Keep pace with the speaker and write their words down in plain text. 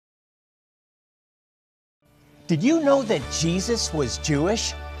Did you know that Jesus was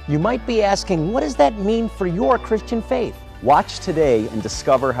Jewish? You might be asking, what does that mean for your Christian faith? Watch today and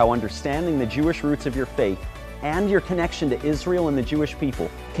discover how understanding the Jewish roots of your faith and your connection to Israel and the Jewish people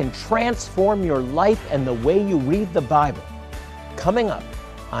Can transform your life and the way you read the Bible. Coming up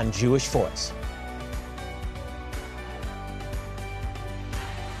on Jewish Voice.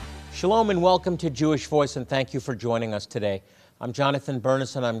 Shalom and welcome to Jewish Voice, and thank you for joining us today. I'm Jonathan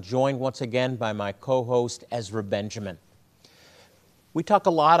and I'm joined once again by my co-host Ezra Benjamin. We talk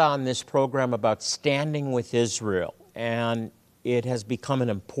a lot on this program about standing with Israel, and it has become an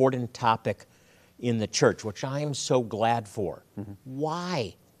important topic in the church, which I am so glad for.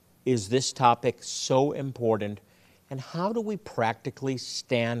 Why is this topic so important, and how do we practically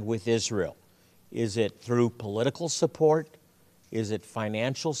stand with Israel? Is it through political support? Is it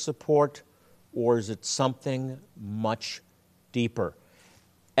financial support? Or is it something much deeper?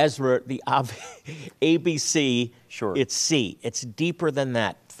 Ezra, the ABC, Sure. It's C. It's deeper than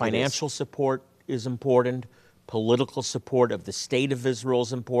that. Financial support is important. Political support of the state of Israel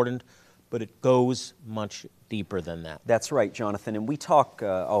is important. But it goes much deeper than that. That's right, Jonathan. And we talk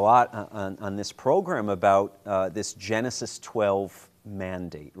a lot on this program about this Genesis 12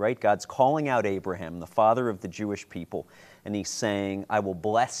 mandate, right? God's calling out Abraham, the father of the Jewish people, and he's saying, I will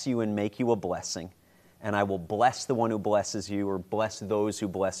bless you and make you a blessing, and I will bless the one who blesses you, or bless those who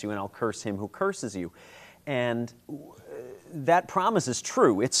bless you, and I'll curse him who curses you. And that promise is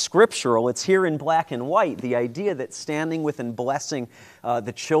true. It's scriptural. It's here in black and white. The idea that standing with and blessing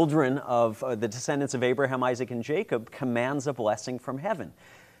the children of the descendants of Abraham, Isaac, and Jacob commands a blessing from heaven.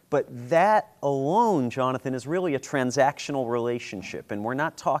 But that alone, Jonathan, is really a transactional relationship. And we're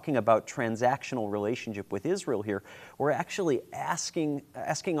not talking about transactional relationship with Israel here. We're actually asking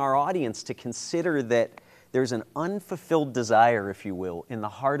our audience to consider that there's an unfulfilled desire, if you will, in the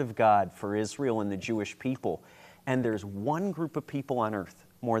heart of God for Israel and the Jewish people. And there's one group of people on earth,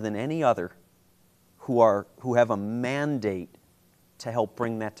 more than any other, who have a mandate to help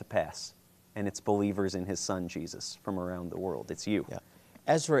bring that to pass. And it's believers in His Son, Jesus, from around the world. It's you. Yeah.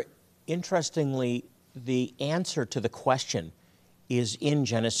 Ezra, interestingly, the answer to the question is in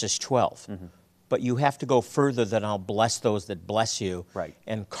Genesis 12. But you have to go further than I'll bless those that bless you, Right.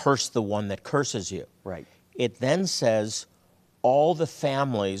 and curse the one that curses you. Right. It then says all the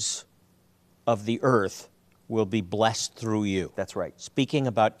families of the earth will be blessed through you. That's right. Speaking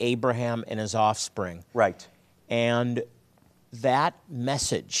about Abraham and his offspring. Right. And that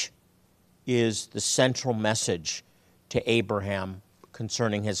message is the central message to Abraham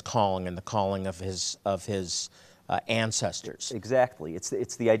concerning his calling and the calling of his ancestors. Exactly.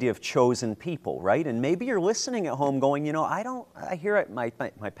 It's the idea of chosen people, right? And maybe you're listening at home going, you know, I hear it, my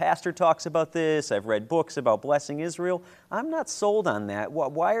pastor talks about this, I've read books about blessing Israel. I'm not sold on that.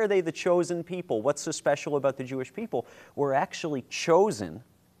 Why are they the chosen people? What's so special about the Jewish people? We're actually chosen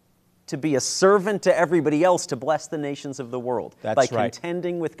to be a servant to everybody else to bless the nations of the world. That's by right.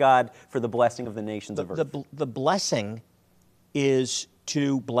 Contending with God for the blessing of the nations of earth. The blessing is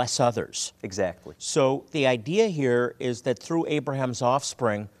to bless others. Exactly. So the idea here is that through Abraham's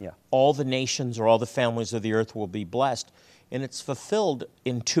offspring, all the nations or all the families of the earth will be blessed, and it's fulfilled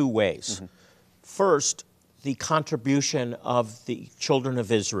in two ways. First, the contribution of the children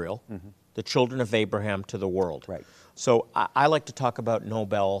of Israel, the children of Abraham, to the world. Right. So I like to talk about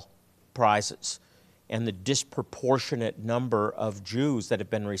Nobel Prizes and the disproportionate number of Jews that have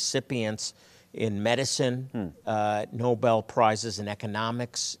been recipients in medicine, Nobel Prizes in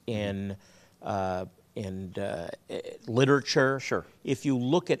economics, in literature. Sure. If you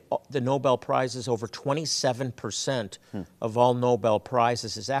look at the Nobel Prizes, over 27% of all Nobel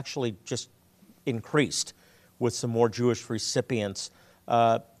Prizes is actually just increased with some more Jewish recipients.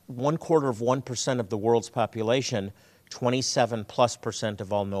 1/4% of the world's population, 27+%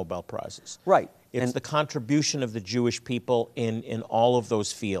 of all Nobel Prizes. Right. It's the contribution of the Jewish people in all of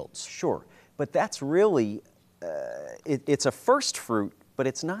those fields. Sure. But that's really, it's a first fruit, but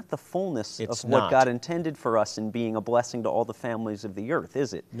it's not the fullness of what God intended for us in being a blessing to all the families of the earth,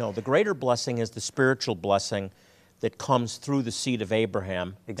 is it? No, the greater blessing is the spiritual blessing that comes through the seed of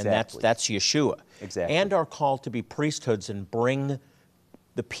Abraham. Exactly. And that's Yeshua. Exactly. And our call to be priesthoods and bring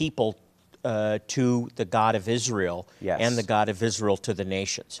the people to the God of Israel, and the God of Israel to the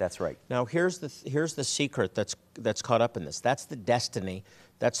nations. That's right. Now here's the secret that's caught up in this. That's the destiny.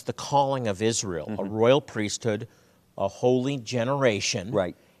 That's the calling of Israel, a royal priesthood, a holy generation.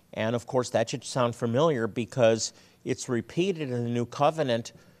 Right. And of course that should sound familiar because it's repeated in the New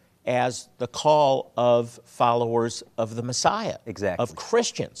Covenant as the call of followers of the Messiah. Exactly. Of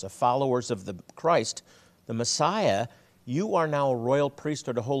Christians, of followers of the Christ. The Messiah You are now a royal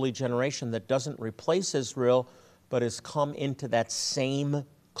priesthood, a holy generation that doesn't replace Israel, but has come into that same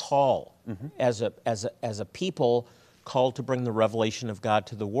call as a people called to bring the revelation of God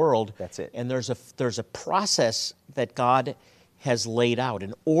to the world. That's it. And there's a process that God has laid out,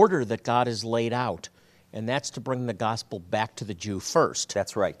 an order that God has laid out, and that's to bring the gospel back to the Jew first.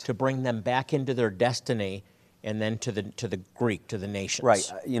 That's right. To bring them back into their destiny, and then to the Greek, to the nations. Right.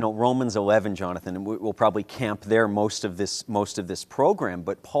 Romans 11, Jonathan, and we'll probably camp there most of this program,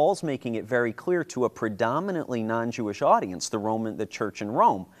 but Paul's making it very clear to a predominantly non-Jewish audience, the church in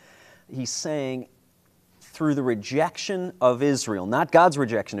Rome. He's saying, through the rejection of Israel, not God's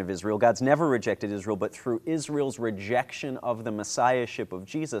rejection of Israel, God's never rejected Israel, but through Israel's rejection of the messiahship of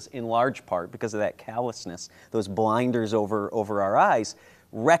Jesus, in large part because of that callousness, those blinders over our eyes,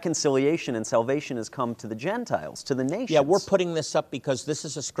 reconciliation and salvation has come to the Gentiles, to the nations. Yeah, we're putting this up because this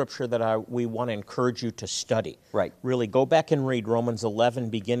is a scripture that we want to encourage you to study. Right. Really, go back and read Romans 11,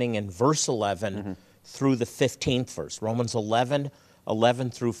 beginning in verse 11 through the 15th verse. Romans 11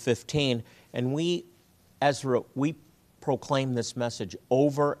 through 15. And Ezra, we proclaim this message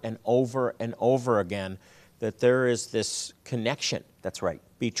over and over and over again, that there is this connection. That's right.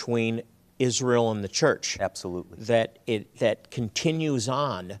 Between Israel and the church. Absolutely. That continues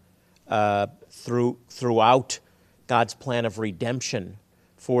on throughout God's plan of redemption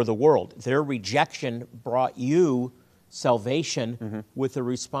for the world. Their rejection brought you salvation with the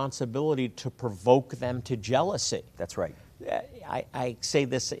responsibility to provoke them to jealousy. That's right. I say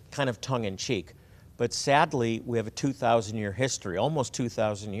this kind of tongue-in-cheek, but sadly, we have a 2,000-year history, almost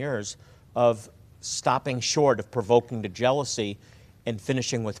 2,000 years, of stopping short of provoking to jealousy and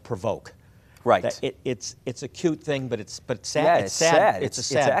finishing with provoke. Right. It's a cute thing, but it's sad. Yeah, it's sad. It's a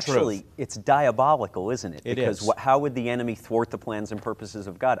sad truth. It's diabolical, isn't it? It because is. How would the enemy thwart the plans and purposes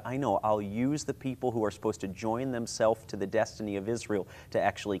of God? I know, I'll use the people who are supposed to join themselves to the destiny of Israel to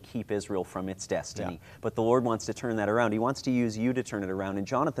actually keep Israel from its destiny. Yeah. But the Lord wants to turn that around. He wants to use you to turn it around. And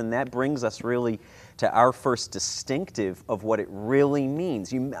Jonathan, that brings us really to our first distinctive of what it really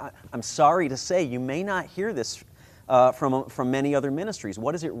means. I'm sorry to say, you may not hear this from many other ministries.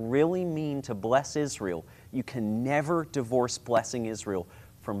 What does it really mean to bless Israel? You can never divorce blessing Israel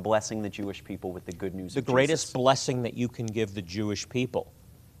from blessing the Jewish people with the good news of Jesus. The greatest blessing that you can give the Jewish people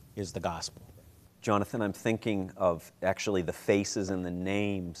is the gospel. Jonathan, I'm thinking of actually the faces and the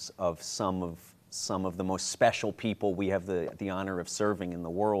names of some of the most special people we have the honor of serving in the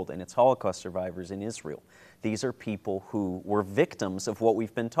world, and it's Holocaust survivors in Israel. These are people who were victims of what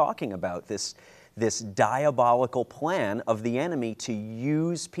we've been talking about, this diabolical plan of the enemy to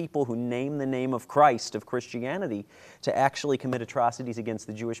use people who name the name of Christ, of Christianity, to actually commit atrocities against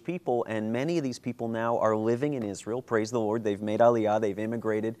the Jewish people. And many of these people now are living in Israel. Praise the Lord. They've made Aliyah. They've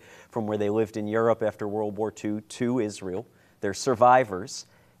immigrated from where they lived in Europe after World War II to Israel. They're survivors.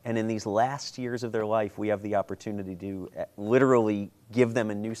 And in these last years of their life, we have the opportunity to literally give them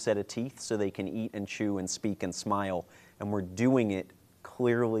a new set of teeth so they can eat and chew and speak and smile. And we're doing it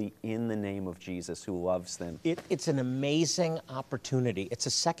clearly in the name of Jesus, who loves them. It's an amazing opportunity. It's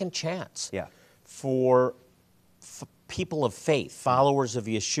a second chance for people of faith, followers of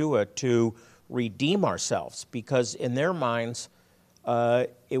Yeshua, to redeem ourselves, because in their minds,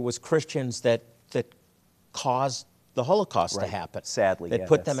 it was Christians that caused the Holocaust to happen. Sadly, that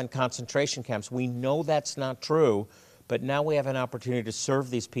put them in concentration camps. We know that's not true, but now we have an opportunity to serve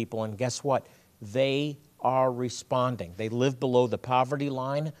these people, and guess what? They are responding. They live below the poverty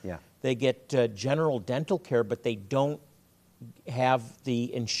line. Yeah. They get general dental care, but they don't have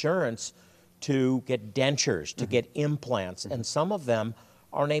the insurance to get dentures, to get implants, and some of them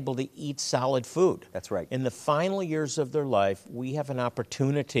aren't able to eat solid food. That's right. In the final years of their life, we have an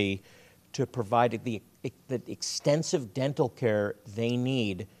opportunity to provide the extensive dental care they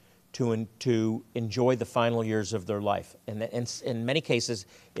need to enjoy the final years of their life. And in many cases,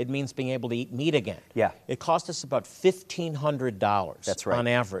 it means being able to eat meat again. Yeah. It cost us about $1,500 That's right. on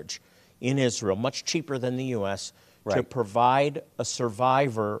average in Israel, much cheaper than the U.S., to Right. provide a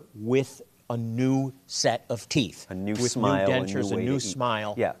survivor with a new set of teeth. A new with smile, new dentures, a new way to eat.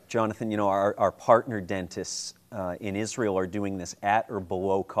 smile. Yeah, Jonathan, our partner dentists in Israel are doing this at or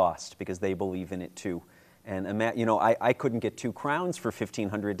below cost because they believe in it too. And I couldn't get 2 crowns for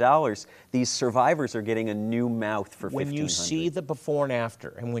 $1,500. These survivors are getting a new mouth for $1,500. When you see the before and after,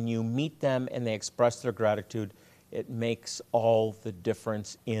 and when you meet them and they express their gratitude, it makes all the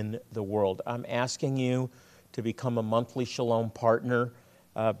difference in the world. I'm asking you to become a monthly Shalom partner,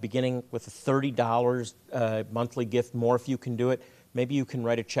 beginning with a $30 monthly gift, more if you can do it. Maybe you can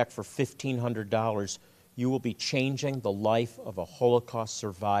write a check for $1,500. You will be changing the life of a Holocaust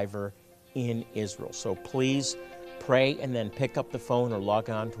survivor in Israel. So please Pray and then pick up the phone or log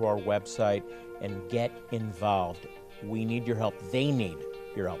on to our website and get involved. We need your help. They need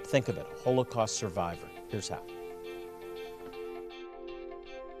your help. Think of it, a Holocaust survivor. Here's how.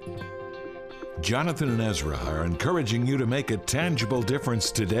 Jonathan and Ezra are encouraging you to make a tangible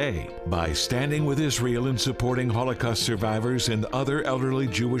difference today by standing with Israel and supporting Holocaust survivors and other elderly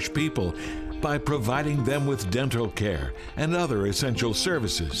Jewish people by providing them with dental care and other essential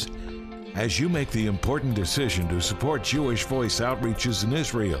services. As you make the important decision to support Jewish Voice outreaches in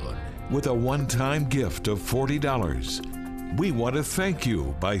Israel with a one-time gift of $40, we want to thank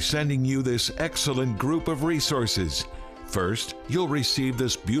you by sending you this excellent group of resources. First, you'll receive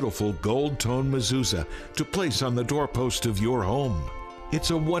this beautiful gold-tone mezuzah to place on the doorpost of your home.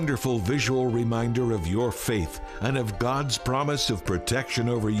 It's a wonderful visual reminder of your faith and of God's promise of protection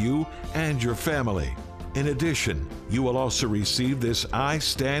over you and your family. In addition, you will also receive this I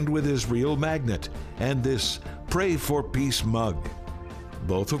Stand with Israel magnet and this Pray for Peace mug,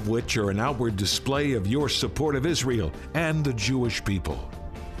 both of which are an outward display of your support of Israel and the Jewish people.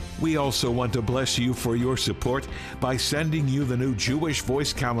 We also want to bless you for your support by sending you the new Jewish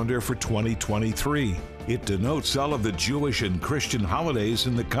Voice calendar for 2023. It denotes all of the Jewish and Christian holidays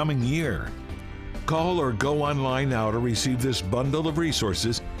in the coming year. Call or go online now to receive this bundle of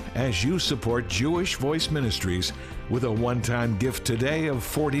resources as you support Jewish Voice Ministries with a one-time gift today of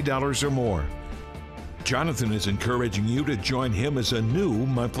 $40 or more. Jonathan is encouraging you to join him as a new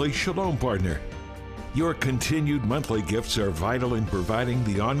monthly Shalom partner. Your continued monthly gifts are vital in providing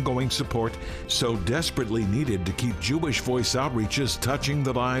the ongoing support so desperately needed to keep Jewish Voice outreaches touching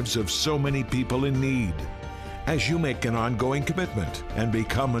the lives of so many people in need. As you make an ongoing commitment and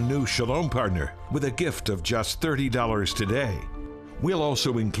become a new Shalom partner with a gift of just $30 today, we'll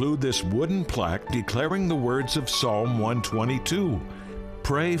also include this wooden plaque declaring the words of Psalm 122,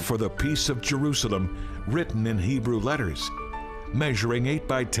 "Pray for the peace of Jerusalem," written in Hebrew letters. Measuring 8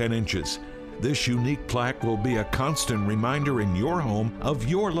 by 10 inches, this unique plaque will be a constant reminder in your home of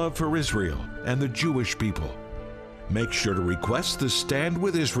your love for Israel and the Jewish people. Make sure to request the Stand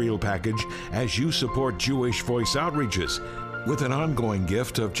with Israel package as you support Jewish Voice outreaches with an ongoing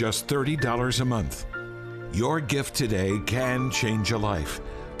gift of just $30 a month. Your gift today can change a life,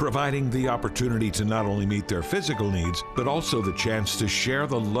 providing the opportunity to not only meet their physical needs, but also the chance to share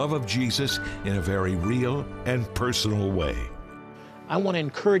the love of Jesus in a very real and personal way. I want to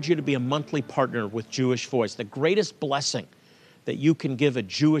encourage you to be a monthly partner with Jewish Voice. The greatest blessing that you can give a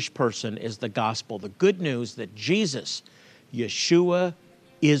Jewish person is the gospel, the good news that Jesus, Yeshua,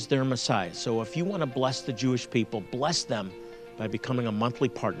 is their Messiah. So if you want to bless the Jewish people, bless them by becoming a monthly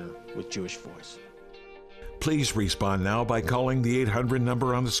partner with Jewish Voice. Please respond now by calling the 800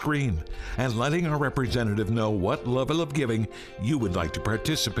 number on the screen and letting our representative know what level of giving you would like to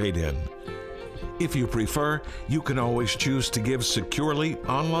participate in. If you prefer, you can always choose to give securely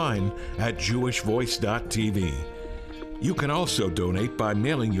online at jewishvoice.tv. You can also donate by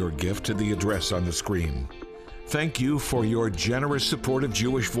mailing your gift to the address on the screen. Thank you for your generous support of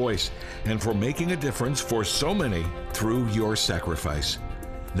Jewish Voice and for making a difference for so many through your sacrifice.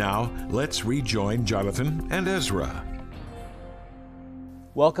 Now, let's rejoin Jonathan and Ezra.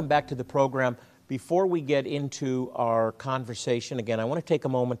 Welcome back to the program. Before we get into our conversation again, I want to take a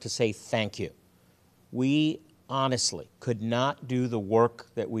moment to say thank you. We honestly could not do the work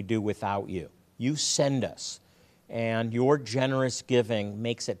that we do without you. You send us, and your generous giving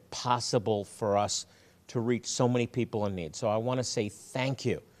makes it possible for us to reach so many people in need. So I want to say thank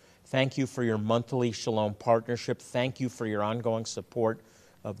you. Thank you for your monthly Shalom partnership. Thank you for your ongoing support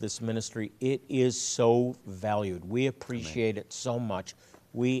of this ministry. It is so valued. We appreciate it so much.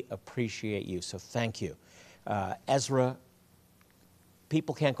 We appreciate you, so thank you. Ezra,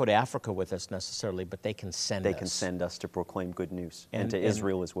 people can't go to Africa with us necessarily, but they can send us. They can send us to proclaim good news, and to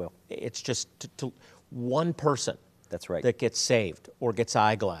Israel as well. It's just to one person. That's right. That gets saved or gets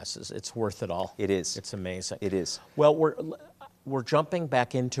eyeglasses. It's worth it all. It is. It's amazing. It is. Well, we're jumping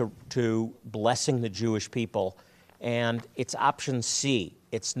back into blessing the Jewish people, and it's option C.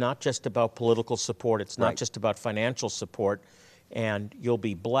 It's not just about political support. It's not just about financial support, and you'll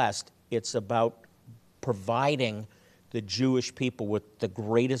be blessed. It's about providing the Jewish people with the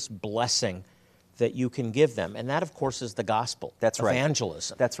greatest blessing that you can give them. And that, of course, is the gospel. That's right.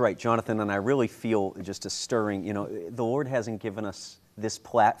 Evangelism. That's right, Jonathan. And I really feel just a stirring, the Lord hasn't given us this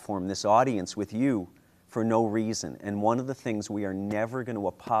platform, this audience with you for no reason. And one of the things we are never going to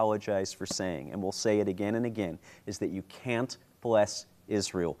apologize for saying, and we'll say it again and again, is that you can't bless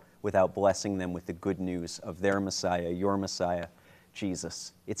Israel without blessing them with the good news of their Messiah, your Messiah,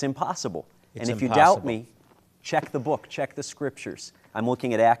 Jesus. It's impossible. And if you doubt me, Check the book, check the scriptures. I'm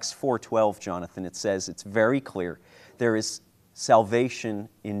looking at Acts 4:12, Jonathan. It says, it's very clear, there is salvation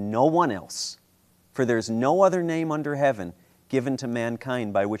in no one else, for there's no other name under heaven given to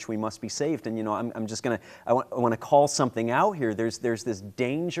mankind by which we must be saved. And I'm just going to, I want to call something out here. There's this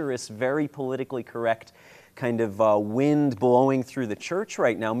dangerous, very politically correct kind of wind blowing through the church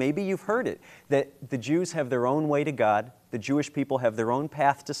right now. Maybe you've heard it, that the Jews have their own way to God. The Jewish people have their own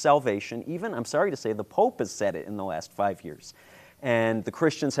path to salvation. Even, I'm sorry to say, the Pope has said it in the last 5 years. And the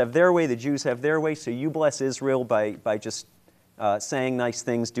Christians have their way, the Jews have their way, so you bless Israel by just saying nice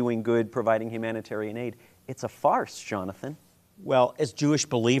things, doing good, providing humanitarian aid. It's a farce, Jonathan. Well, as Jewish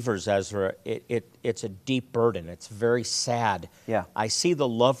believers, Ezra, it's a deep burden. It's very sad. Yeah. I see the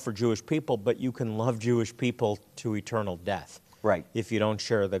love for Jewish people, but you can love Jewish people to eternal death. Right. If you don't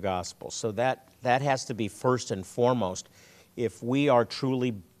share the gospel. So that has to be first and foremost. If we are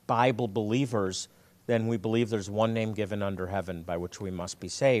truly Bible believers, then we believe there's one name given under heaven by which we must be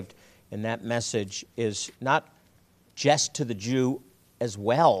saved. And that message is not just to the Jew as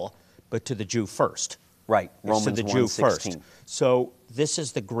well, but to the Jew first. Right, Romans to the Jew 1:16. first. So this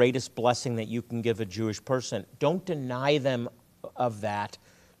is the greatest blessing that you can give a Jewish person. Don't deny them of that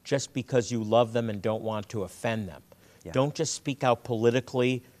just because you love them and don't want to offend them. Yeah. Don't just speak out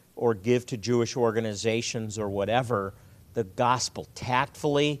politically or give to Jewish organizations or whatever. The gospel,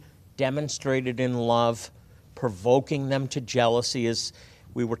 tactfully demonstrated in love, provoking them to jealousy, as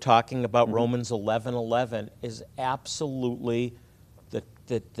we were talking about Romans 11:11, is absolutely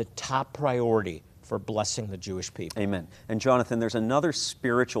the top priority for blessing the Jewish people. Amen. And Jonathan, there's another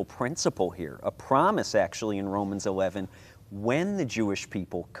spiritual principle here, a promise actually in Romans 11. When the Jewish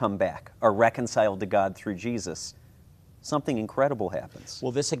people come back, are reconciled to God through Jesus, something incredible happens.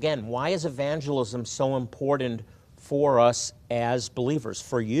 Well, this again, why is evangelism so important for us as believers,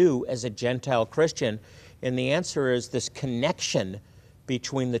 for you as a Gentile Christian? And the answer is this connection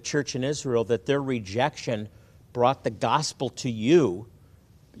between the church in Israel, that their rejection brought the gospel to you,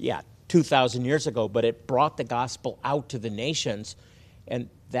 2,000 years ago, but it brought the gospel out to the nations, and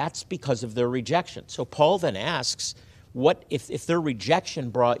that's because of their rejection. So Paul then asks, what if their rejection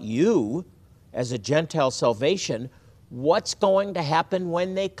brought you as a Gentile salvation, what's going to happen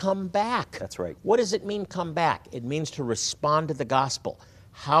when they come back? That's right. What does it mean, come back? It means to respond to the gospel.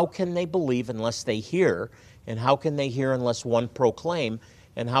 How can they believe unless they hear? And how can they hear unless one proclaim?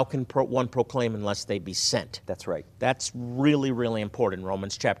 And how can one proclaim unless they be sent? That's right. That's really, really important,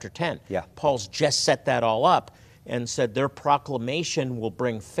 Romans chapter 10. Yeah. Paul's just set that all up and said their proclamation will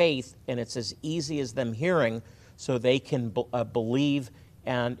bring faith, and it's as easy as them hearing, so they can believe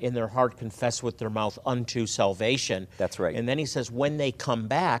and in their heart confess with their mouth unto salvation. That's right. And then he says when they come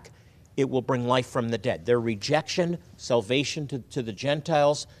back, it will bring life from the dead. Their rejection, salvation to the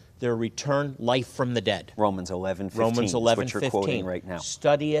Gentiles, their return, life from the dead. Romans 11:15. Romans 11:15. Is what you're quoting right now.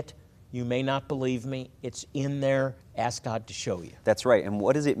 Study it. You may not believe me. It's in there. Ask God to show you. That's right. And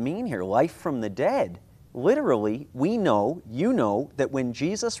what does it mean here? Life from the dead. Literally, we know, you know, that when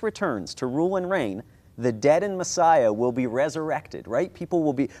Jesus returns to rule and reign, the dead in Messiah will be resurrected, right?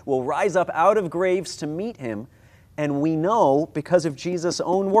 People will rise up out of graves to meet him. And we know, because of Jesus'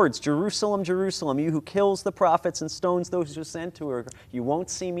 own words, Jerusalem, Jerusalem, you who kills the prophets and stones those who are sent to her, you won't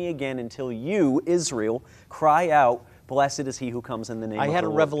see me again until you, Israel, cry out, blessed is he who comes in the name of the Lord. I had a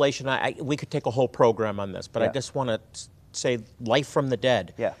revelation. We could take a whole program on this, but Yeah. I just want to say life from the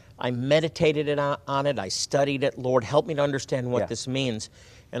dead. Yeah. I meditated on it. I studied it. Lord, help me to understand what Yeah. this means.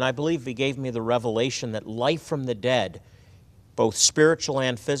 And I believe he gave me the revelation that life from the dead, both spiritual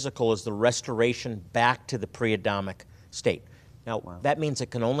and physical, is the restoration back to the pre-Adamic state. Now, that means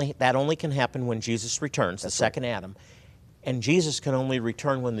that only can happen when Jesus returns, the second Adam. And Jesus can only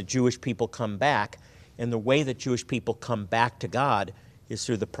return when the Jewish people come back. And the way that Jewish people come back to God is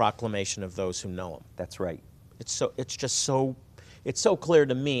through the proclamation of those who know him. That's right. It's so clear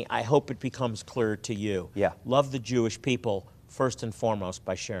to me. I hope it becomes clear to you. Yeah. Love the Jewish people first and foremost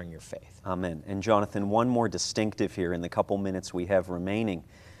by sharing your faith. Amen. And Jonathan, one more distinctive here in the couple minutes we have remaining.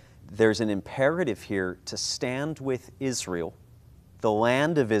 There's an imperative here to stand with Israel, the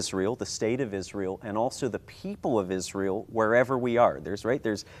land of Israel, the state of Israel, and also the people of Israel wherever we are. There's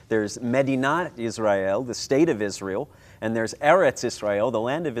Medinat Israel, the state of Israel, and there's Eretz Israel, the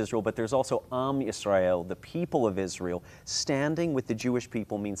land of Israel, but there's also Am Israel, the people of Israel. Standing with the Jewish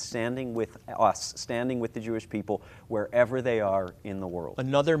people means standing with us, standing with the Jewish people wherever they are in the world.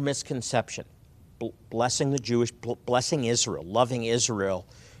 Another misconception, blessing Israel, loving Israel,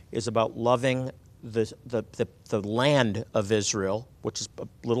 is about loving the land of Israel, which is a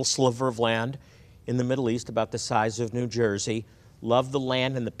little sliver of land in the Middle East about the size of New Jersey. Love the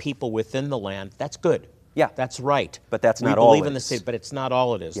land and the people within the land. That's good. Yeah. That's right. But that's not we all believe it in the is. state, but it's not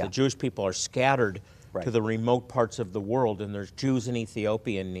all it is. Yeah. The Jewish people are scattered Right. to the remote parts of the world, and there's Jews in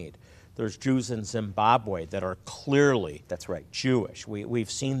Ethiopia in need. There's Jews in Zimbabwe that are clearly That's right. Jewish.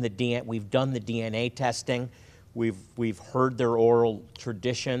 We've seen the DNA, we've done the DNA testing. We've heard their oral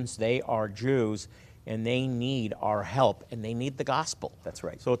traditions. They are Jews, and they need our help, and they need the gospel. That's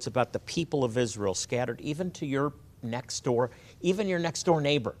right. So it's about the people of Israel scattered even to your next door. Even your next door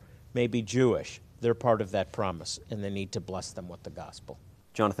neighbor may be Jewish. They're part of that promise, and they need to bless them with the gospel.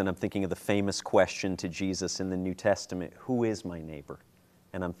 Jonathan, I'm thinking of the famous question to Jesus in the New Testament, who is my neighbor?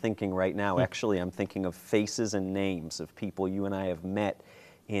 And I'm thinking right now, actually, I'm thinking of faces and names of people you and I have met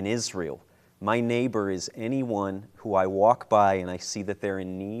in Israel. My neighbor is anyone who I walk by and I see that they're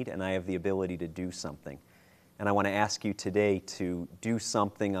in need and I have the ability to do something. And I want to ask you today to do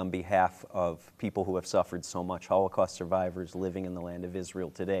something on behalf of people who have suffered so much, Holocaust survivors living in the land of Israel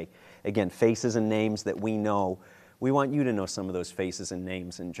today. Again, faces and names that we know. We want you to know some of those faces and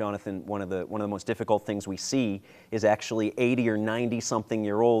names. And Jonathan, one of the most difficult things we see is actually 80 or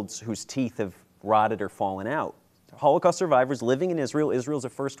 90-something-year-olds whose teeth have rotted or fallen out. Holocaust survivors living in Israel. Israel's a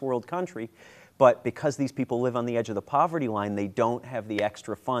first world country, but because these people live on the edge of the poverty line, they don't have the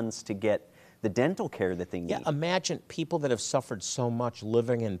extra funds to get the dental care that they need. Yeah, imagine people that have suffered so much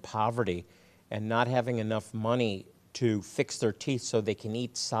living in poverty and not having enough money to fix their teeth so they can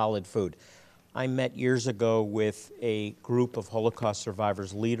eat solid food. I met years ago with a group of Holocaust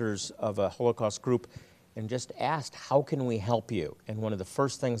survivors, leaders of a Holocaust group, and just asked, how can we help you? And one of the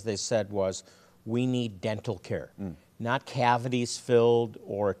first things they said was, we need dental care. Not cavities filled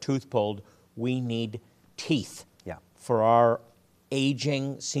or a tooth pulled, we need teeth for our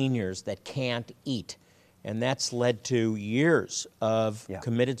aging seniors that can't eat. And that's led to years of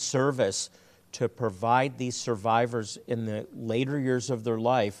committed service to provide these survivors in the later years of their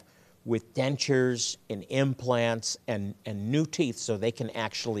life with dentures and implants and new teeth so they can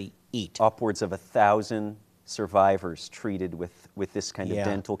actually eat. Upwards of 1,000 survivors treated with this kind of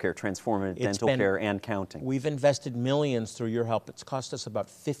dental care, transformative dental care and counting. We've invested millions through your help. It's cost us about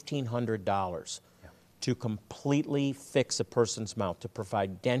 $1,500 to completely fix a person's mouth, to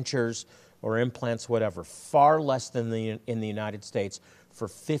provide dentures or implants, whatever, far less than in the United States. For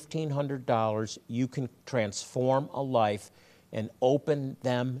 $1,500, you can transform a life and open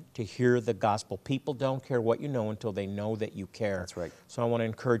them to hear the gospel. People don't care what you know until they know that you care. That's right. So I want to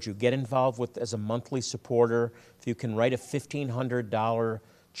encourage you, get involved as a monthly supporter. If you can write a $1,500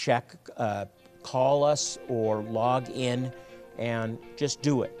 check, call us or log in and just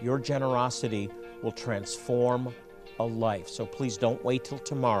do it. Your generosity will transform a life. So please don't wait till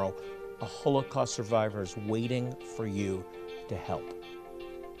tomorrow. A Holocaust survivor is waiting for you to help.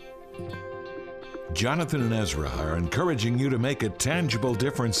 Jonathan and Ezra are encouraging you to make a tangible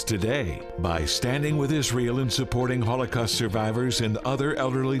difference today by standing with Israel and supporting Holocaust survivors and other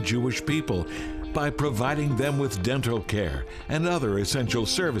elderly Jewish people by providing them with dental care and other essential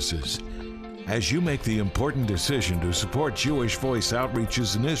services. As you make the important decision to support Jewish Voice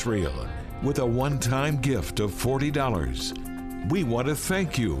outreaches in Israel with a one-time gift of $40, we want to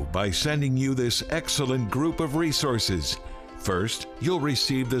thank you by sending you this excellent group of resources. First, you'll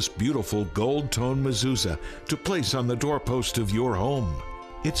receive this beautiful gold-tone mezuzah to place on the doorpost of your home.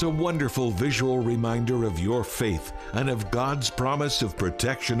 It's a wonderful visual reminder of your faith and of God's promise of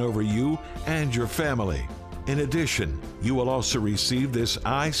protection over you and your family. In addition, you will also receive this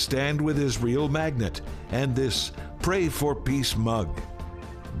I Stand with Israel magnet and this Pray for Peace mug,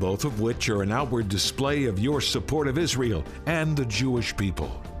 both of which are an outward display of your support of Israel and the Jewish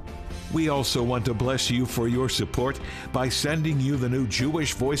people. We also want to bless you for your support by sending you the new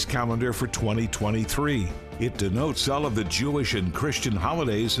Jewish Voice calendar for 2023. It denotes all of the Jewish and Christian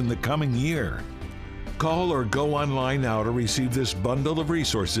holidays in the coming year. Call or go online now to receive this bundle of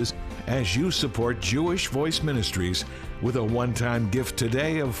resources as you support Jewish Voice Ministries with a one-time gift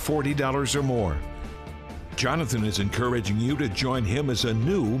today of $40 or more. Jonathan is encouraging you to join him as a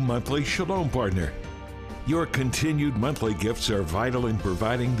new monthly Shalom partner. Your continued monthly gifts are vital in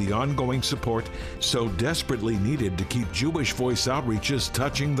providing the ongoing support so desperately needed to keep Jewish Voice outreaches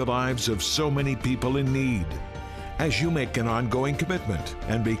touching the lives of so many people in need. As you make an ongoing commitment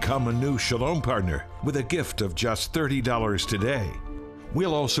and become a new Shalom partner with a gift of just $30 today,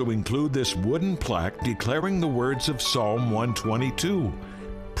 we'll also include this wooden plaque declaring the words of Psalm 122,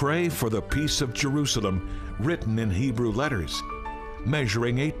 Pray for the Peace of Jerusalem, written in Hebrew letters.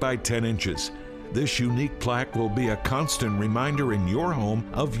 Measuring 8 by 10 inches, this unique plaque will be a constant reminder in your home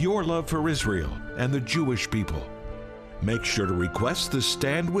of your love for Israel and the Jewish people. Make sure to request the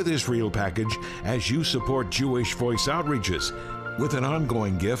Stand with Israel package as you support Jewish Voice outreaches with an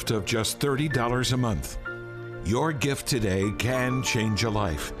ongoing gift of just $30 a month. Your gift today can change a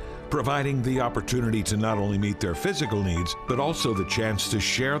life, providing the opportunity to not only meet their physical needs, but also the chance to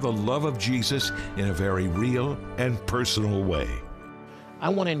share the love of Jesus in a very real and personal way. I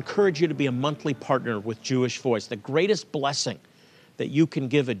want to encourage you to be a monthly partner with Jewish Voice. The greatest blessing that you can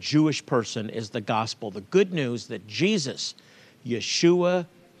give a Jewish person is the gospel, the good news that Jesus, Yeshua,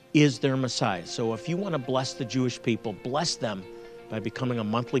 is their Messiah. So if you want to bless the Jewish people, bless them by becoming a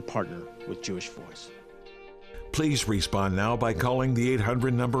monthly partner with Jewish Voice. Please respond now by calling the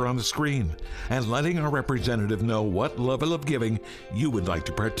 800 number on the screen and letting our representative know what level of giving you would like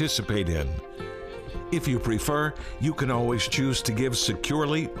to participate in. If you prefer, you can always choose to give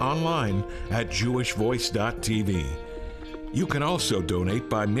securely online at jewishvoice.tv. You can also donate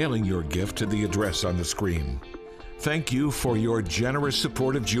by mailing your gift to the address on the screen. Thank you for your generous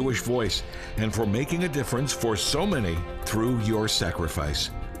support of Jewish Voice and for making a difference for so many through your sacrifice.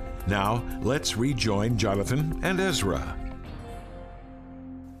 Now, let's rejoin Jonathan and Ezra.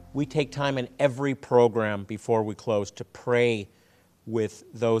 We take time in every program before we close to pray with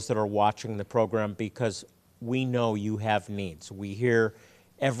those that are watching the program because we know you have needs. We hear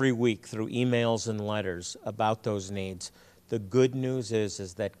every week through emails and letters about those needs. The good news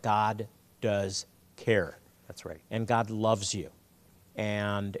is that God does care. That's right. And God loves you.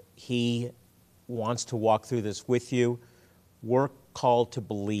 And He wants to walk through this with you. We're called to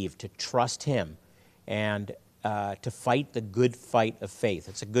believe, to trust Him, and to fight the good fight of faith.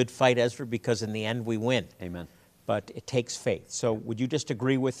 It's a good fight, Ezra, because in the end we win. Amen. But it takes faith. So would you just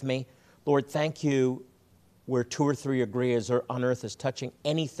agree with me? Lord, thank you. Where two or three agree as on earth is touching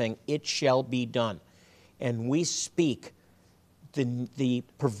anything, it shall be done. And we speak the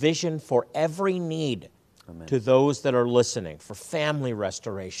provision for every need. Amen. To those that are listening, for family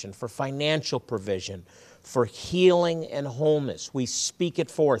restoration, for financial provision, for healing and wholeness. We speak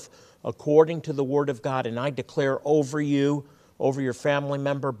it forth according to the Word of God, and I declare over you, over your family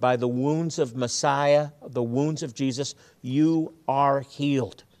member, by the wounds of Messiah, the wounds of Jesus, you are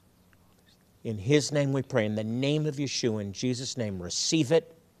healed. In His name we pray, in the name of Yeshua, in Jesus' name, receive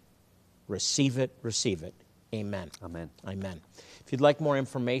it, receive it, receive it. Amen. Amen. Amen. If you'd like more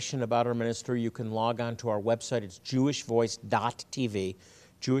information about our ministry, you can log on to our website. It's jewishvoice.tv,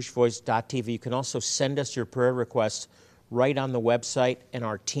 jewishvoice.tv. You can also send us your prayer requests right on the website, and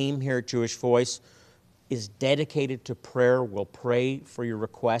our team here at Jewish Voice is dedicated to prayer. We'll pray for your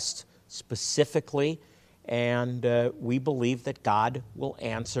requests specifically, and we believe that God will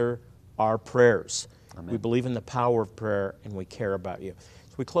answer our prayers. Amen. We believe in the power of prayer, and we care about you.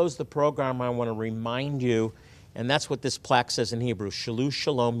 As we close the program, I want to remind you, and that's what this plaque says in Hebrew, Shalu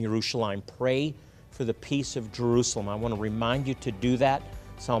Shalom Yerushalayim, pray for the peace of Jerusalem. I want to remind you to do that.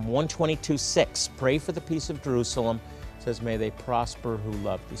 Psalm 122:6, pray for the peace of Jerusalem. It says, may they prosper who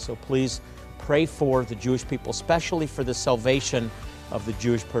love thee. So please pray for the Jewish people, especially for the salvation of the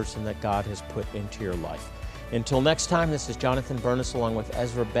Jewish person that God has put into your life. Until next time, this is Jonathan Bernis along with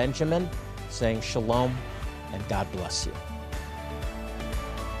Ezra Benjamin saying shalom and God bless you.